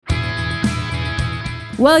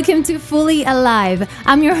Welcome to Fully Alive.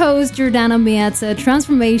 I'm your host, Jordana Miazza,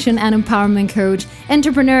 transformation and empowerment coach,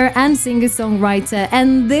 entrepreneur and singer-songwriter,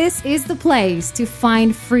 and this is the place to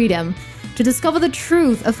find freedom, to discover the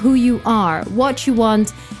truth of who you are, what you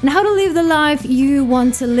want, and how to live the life you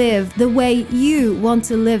want to live the way you want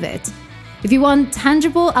to live it. If you want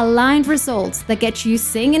tangible, aligned results that get you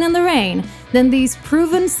singing in the rain, then these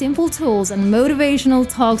proven simple tools and motivational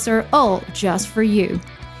talks are all just for you.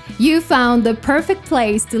 You found the perfect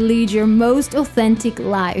place to lead your most authentic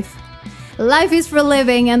life. Life is for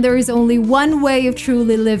living, and there is only one way of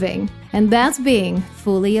truly living, and that's being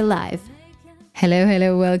fully alive.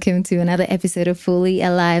 Hello, welcome to another episode of Fully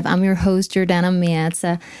Alive. I'm your host, Jordana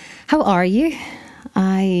Miazza. How are you?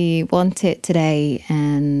 I wanted today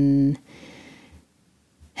and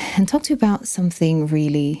talk to you about something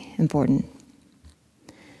really important.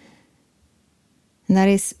 And that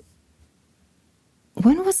is,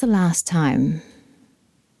 when was the last time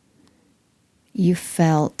you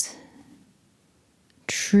felt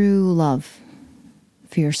true love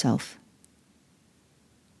for yourself?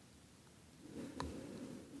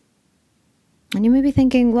 And you may be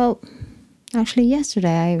thinking, well, actually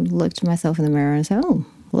yesterday I looked at myself in the mirror and said, oh,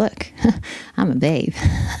 look, I'm a babe.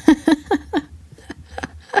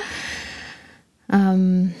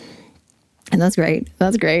 And that's great.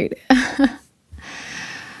 That's great.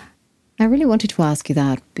 I really wanted to ask you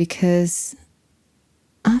that because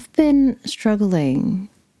I've been struggling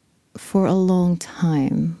for a long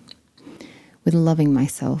time with loving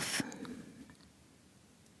myself.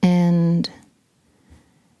 And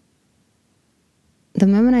the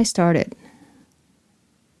moment I started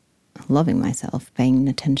loving myself, paying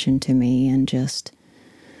attention to me and just,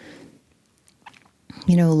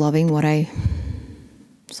 loving what I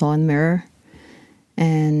saw in the mirror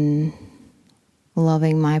and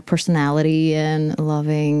loving my personality and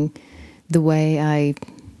loving the way I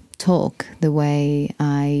talk, the way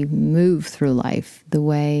I move through life, the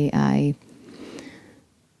way I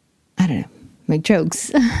make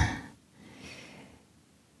jokes.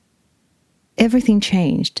 Everything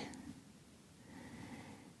changed.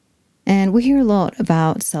 And we hear a lot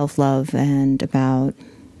about self-love and about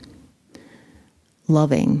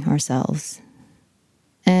loving ourselves.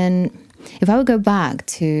 And if I would go back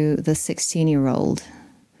to the 16-year-old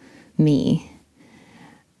me,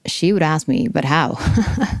 she would ask me, but how?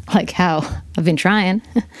 Like how? I've been trying.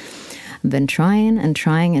 I've been trying and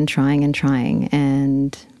trying and trying and trying.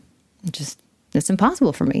 And it's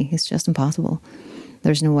impossible for me. It's just impossible.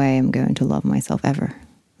 There's no way I'm going to love myself ever.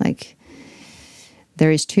 Like,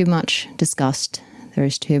 there is too much disgust. There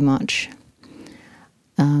is too much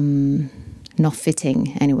not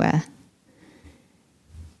fitting anywhere.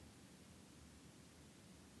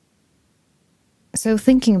 So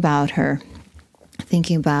thinking about her,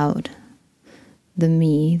 thinking about the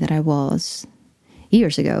me that I was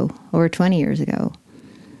years ago, over 20 years ago,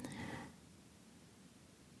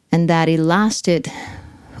 and that it lasted,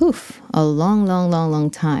 a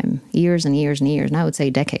long time, years and years and years, and I would say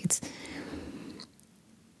decades.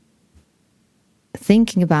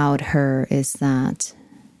 Thinking about her is that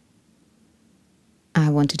I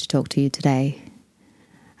wanted to talk to you today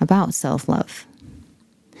about self-love.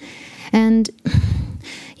 And,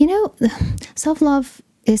 self-love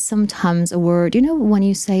is sometimes a word, when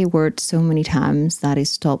you say a word so many times that it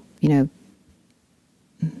stops,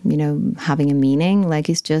 having a meaning, like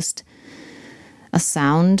it's just a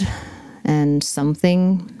sound and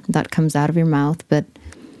something that comes out of your mouth, but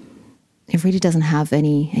it really doesn't have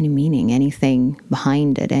any meaning, anything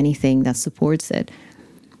behind it, anything that supports it.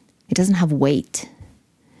 It doesn't have weight.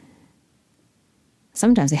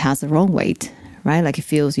 Sometimes it has the wrong weight, right? Like it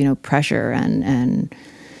feels, pressure and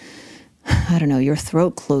I don't know, your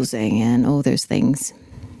throat closing and all those things.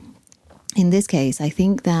 In this case, I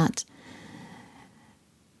think that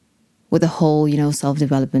with the whole,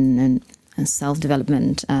 self-development and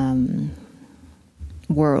self-development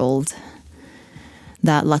world,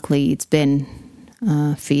 that luckily it's been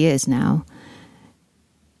for years now,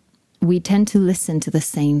 we tend to listen to the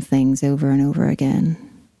same things over and over again.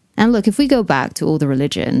 And look, if we go back to all the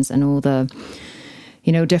religions and all the,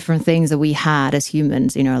 different things that we had as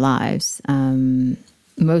humans in our lives,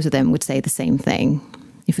 most of them would say the same thing.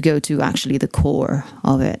 If we go to actually the core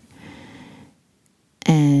of it.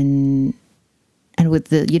 And with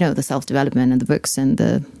the, the self-development and the books and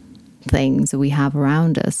the things that we have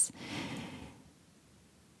around us,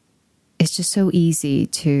 it's just so easy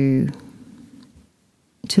to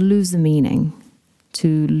lose the meaning,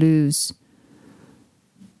 to lose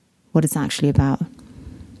what it's actually about.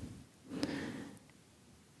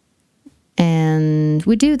 And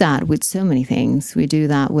we do that with so many things. We do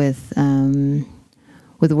that with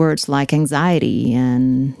with words like anxiety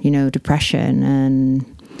and, depression, and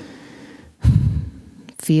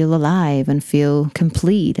feel alive and feel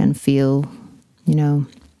complete and feel,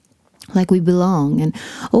 like we belong, and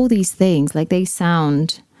all these things, like they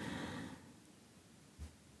sound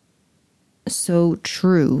so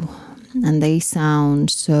true, and they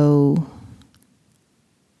sound so,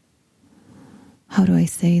 how do I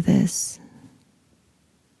say this?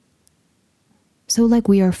 So like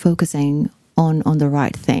we are focusing on the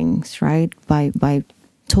right things, right? By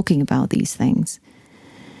talking about these things.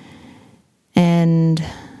 And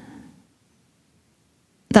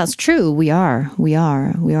that's true. We are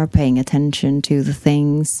paying attention to the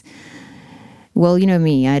things. Well, you know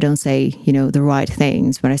me, I don't say, the right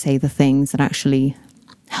things, but I say the things that actually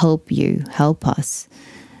help us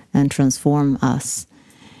and transform us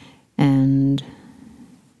and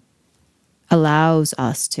allow us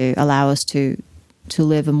to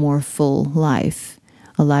live a more full life,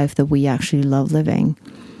 a life that we actually love living.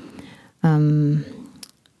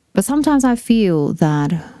 But sometimes I feel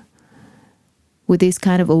that with this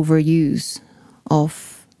kind of overuse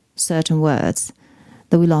of certain words,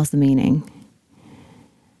 that we lost the meaning.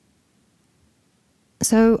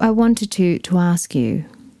 So I wanted to ask you,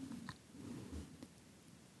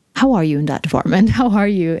 how are you in that department? How are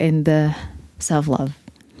you in the self-love?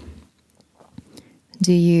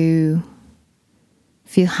 Do you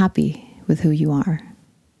feel happy with who you are?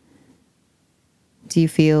 Do you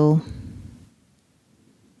feel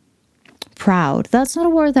proud? That's not a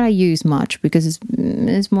word that I use much because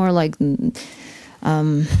it's more like,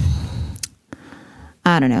 I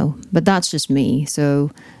don't know, but that's just me. So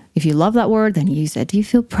if you love that word, then use it. Do you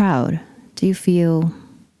feel proud? Do you feel...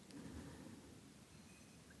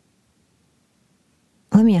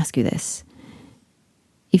 Let me ask you this.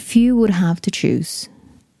 If you would have to choose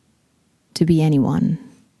to be anyone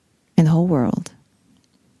in the whole world,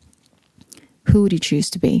 who would you choose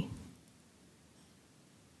to be?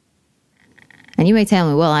 And you may tell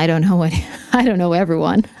me, well, I don't know I don't know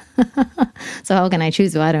everyone. So how can I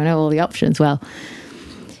choose if I don't know all the options? Well,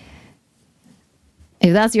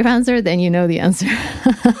 if that's your answer, then you know the answer.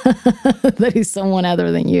 That is someone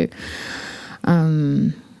other than you.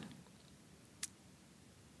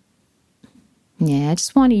 I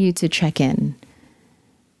just wanted you to check in.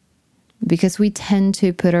 Because we tend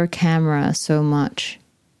to put our camera so much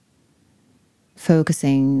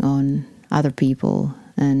focusing on other people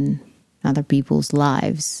and other people's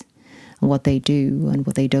lives and what they do and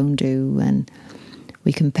what they don't do. And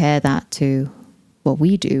we compare that to what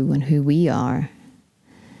we do and who we are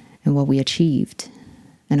and what we achieved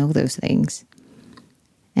and all those things.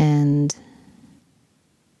 And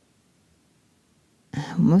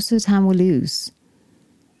most of the time we lose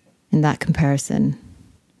in that comparison.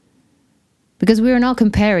 Because we are not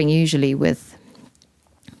comparing usually with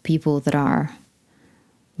people that are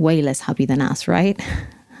way less happy than us, right?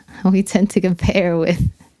 We tend to compare with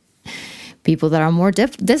people that are more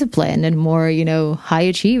disciplined and more, high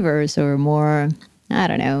achievers, or more, I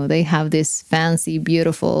don't know, they have this fancy,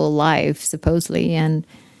 beautiful life, supposedly, and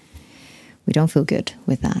we don't feel good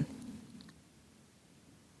with that.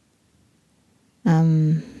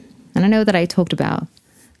 And I know that I talked about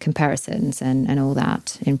comparisons and all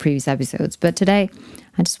that in previous episodes, but today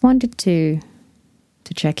I just wanted to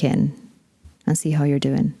check in and see how you're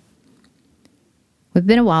doing. We've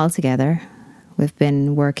been a while together. We've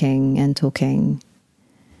been working and talking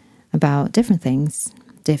about different things,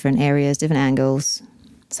 different areas, different angles,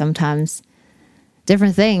 sometimes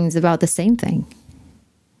different things about the same thing.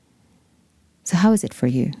 So how is it for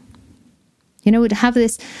you? We have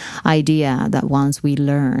this idea that once we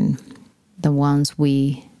learn, that once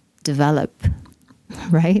we develop,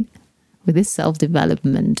 right? With this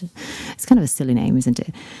self-development, it's kind of a silly name, isn't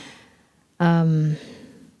it?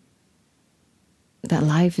 That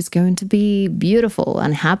life is going to be beautiful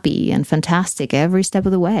and happy and fantastic every step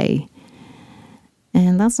of the way.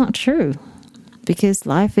 And that's not true, because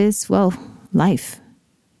life is, life,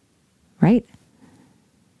 right?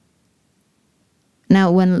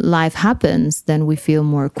 Now, when life happens, then we feel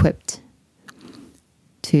more equipped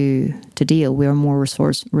to deal. We are more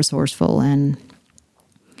resourceful, and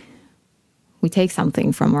we take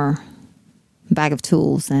something from our bag of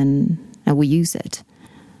tools and we use it.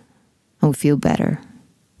 And we feel better,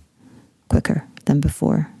 quicker than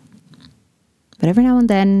before. But every now and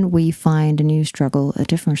then we find a new struggle, a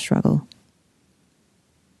different struggle.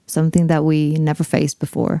 Something that we never faced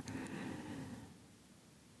before.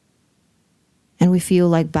 And we feel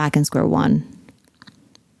like back in square one.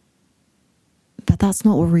 But that's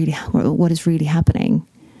not what is really happening.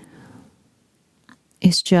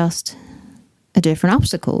 It's just a different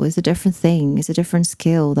obstacle, is a different thing, is a different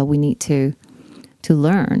skill that we need to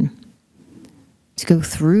learn, to go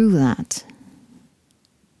through that.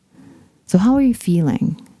 So how are you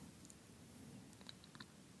feeling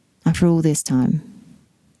after all this time?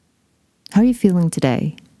 How are you feeling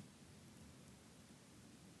today?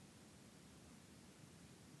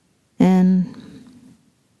 And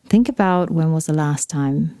think about when was the last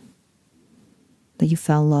time that you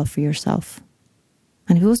felt love for yourself.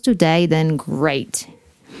 And if it was today, then great.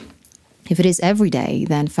 If it is every day,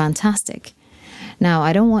 then fantastic. Now,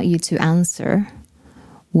 I don't want you to answer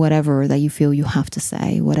whatever that you feel you have to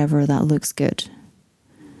say, whatever that looks good.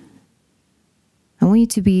 I want you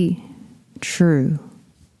to be true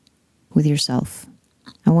with yourself.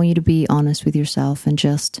 I want you to be honest with yourself and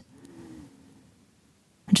just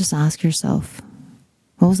ask yourself,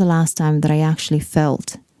 what was the last time that I actually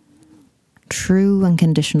felt true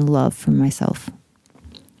unconditional love from myself?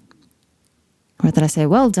 Or that I say,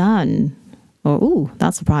 well done, or ooh,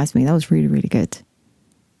 that surprised me, that was really, really good.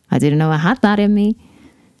 I didn't know I had that in me.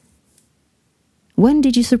 When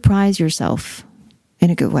did you surprise yourself in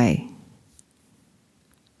a good way?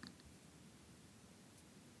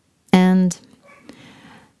 And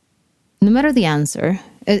no matter the answer,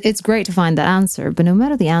 it's great to find that answer, but no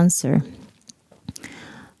matter the answer,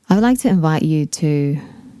 I would like to invite you to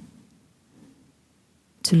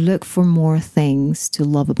look for more things to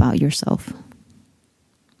love about yourself.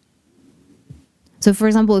 So, for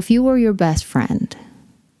example, if you were your best friend,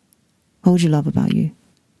 what would you love about you?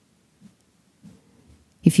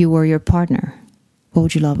 If you were your partner, what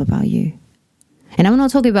would you love about you? And I'm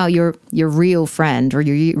not talking about your real friend or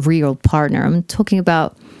your real partner. I'm talking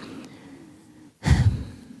about,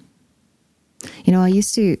 I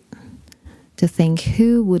used to think,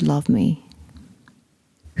 who would love me?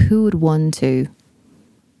 Who would want to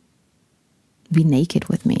be naked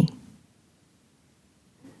with me?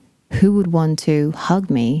 Who would want to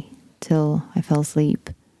hug me till I fell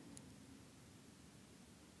asleep?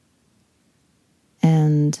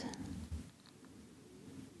 And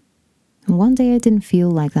one day I didn't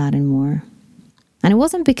feel like that anymore. And it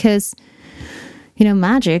wasn't because,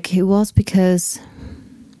 magic. It was because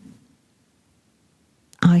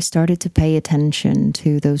I started to pay attention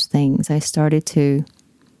to those things. I started to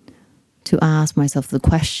ask myself the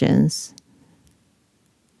questions.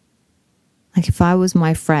 Like, if I was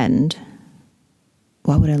my friend,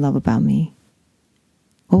 what would I love about me?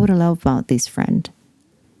 What would I love about this friend?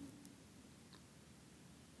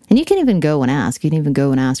 And you can even go and ask. You can even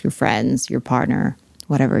go and ask your friends, your partner,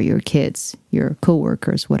 whatever, your kids, your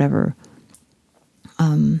coworkers, whatever.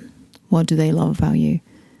 What do they love about you?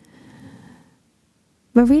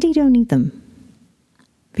 But really you don't need them.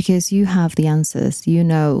 Because you have the answers. You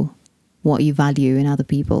know what you value in other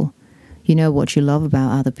people. You know what you love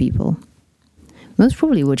about other people. Most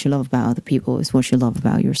probably what you love about other people is what you love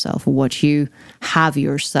about yourself, or what you have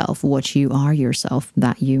yourself, what you are yourself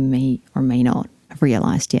that you may or may not have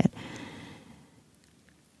realized yet.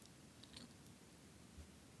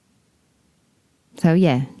 So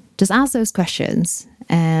yeah, just ask those questions.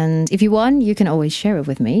 And if you want, you can always share it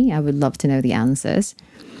with me. I would love to know the answers.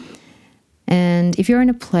 And if you're in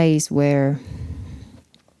a place where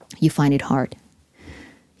you find it hard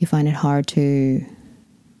to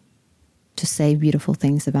say beautiful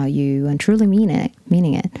things about you and truly meaning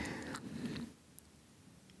it,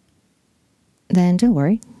 then don't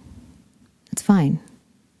worry. It's fine.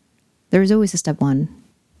 There is always a step one.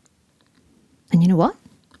 And you know what?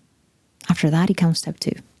 After that, it comes step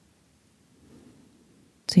two.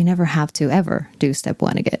 So you never have to ever do step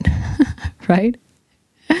one again, right?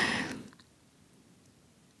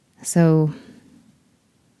 So,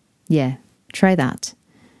 yeah, try that.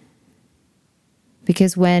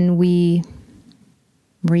 Because when we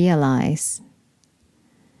realize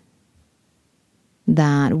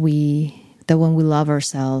that when we love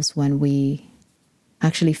ourselves, when we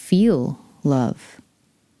actually feel love.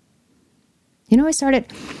 I started,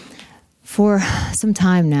 for some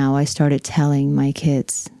time now, I started telling my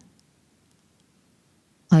kids,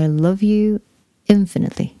 I love you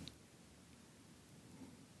infinitely.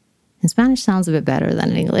 In Spanish sounds a bit better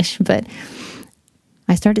than in English, but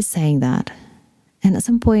I started saying that. And at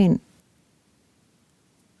some point,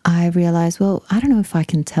 I realized, well, I don't know if I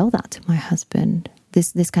can tell that to my husband,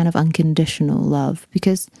 this kind of unconditional love,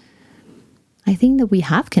 because I think that we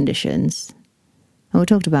have conditions. And we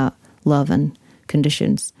talked about love and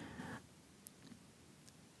conditions.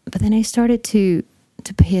 But then I started to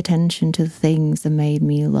pay attention to the things that made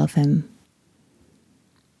me love him.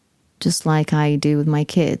 Just like I do with my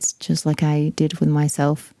kids, just like I did with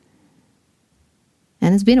myself.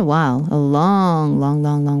 And it's been a while, a long, long,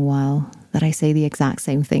 long, long while that I say the exact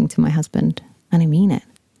same thing to my husband. And I mean it.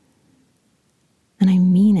 And I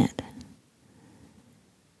mean it.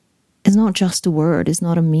 It's not just a word. It's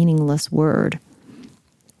not a meaningless word.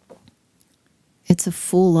 It's a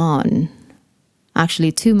full-on,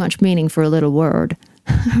 actually too much meaning for a little word,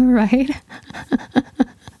 right?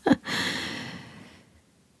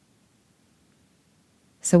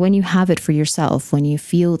 So when you have it for yourself, when you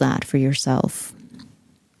feel that for yourself,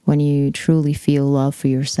 when you truly feel love for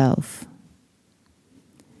yourself,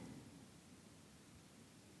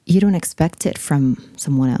 you don't expect it from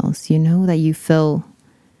someone else. You know that you feel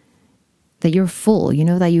that you're full. You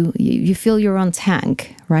know that you feel your own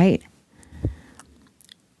tank, right?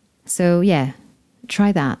 So yeah,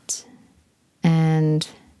 try that. And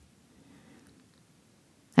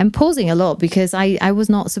I'm pausing a lot because I was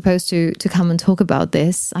not supposed to come and talk about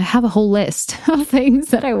this. I have a whole list of things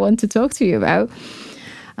that I want to talk to you about.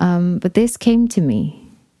 But this came to me.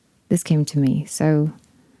 So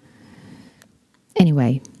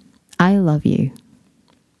anyway, I love you.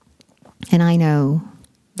 And I know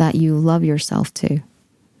that you love yourself too.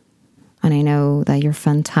 And I know that you're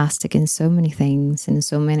fantastic in so many things, in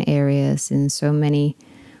so many areas, in so many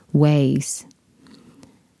ways.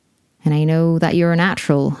 And I know that you're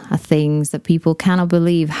natural at things that people cannot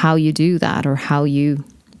believe how you do that or how you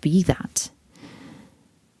be that.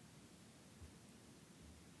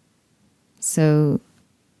 So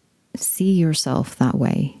see yourself that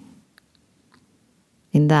way,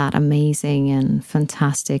 in that amazing and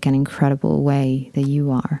fantastic and incredible way that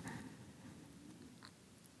you are.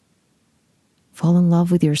 Fall in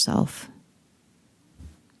love with yourself.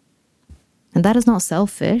 And that is not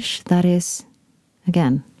selfish. That is,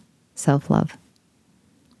 again, self-love.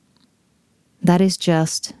 That is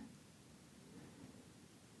just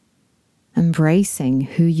embracing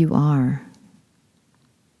who you are.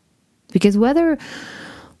 Because whether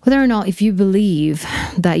or not, if you believe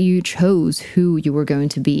that you chose who you were going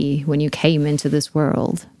to be when you came into this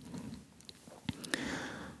world,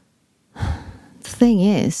 the thing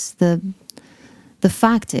is, the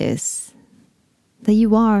fact is that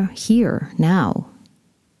you are here now.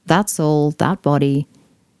 That soul, that body,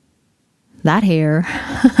 that hair,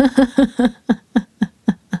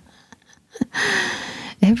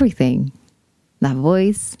 everything, that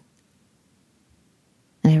voice,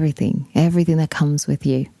 and everything that comes with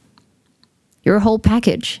you. You're a whole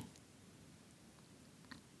package.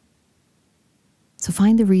 So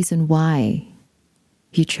find the reason why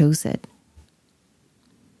you chose it.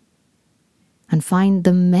 And find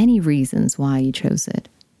the many reasons why you chose it.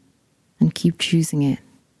 And keep choosing it.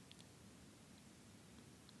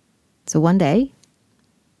 So one day,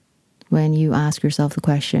 when you ask yourself the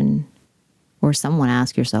question, or someone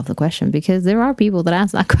asks yourself the question, because there are people that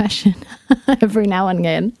ask that question every now and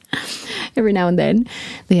then,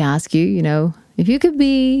 they ask you, if you could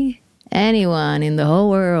be anyone in the whole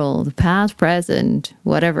world, past, present,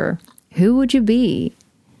 whatever, who would you be?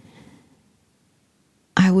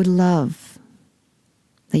 I would love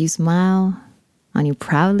that you smile and you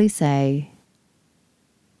proudly say,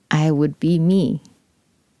 I would be me,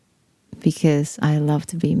 because I love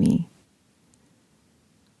to be me.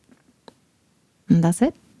 And that's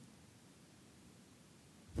it.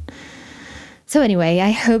 So anyway,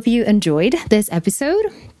 I hope you enjoyed this episode.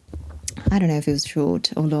 I don't know if it was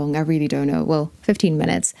short or long. I really don't know. Well, 15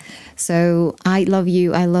 minutes. So I love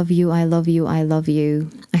you. I love you. I love you. I love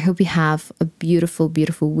you. I hope you have a beautiful,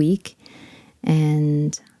 beautiful week.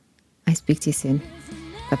 And I speak to you soon.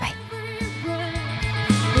 Bye-bye.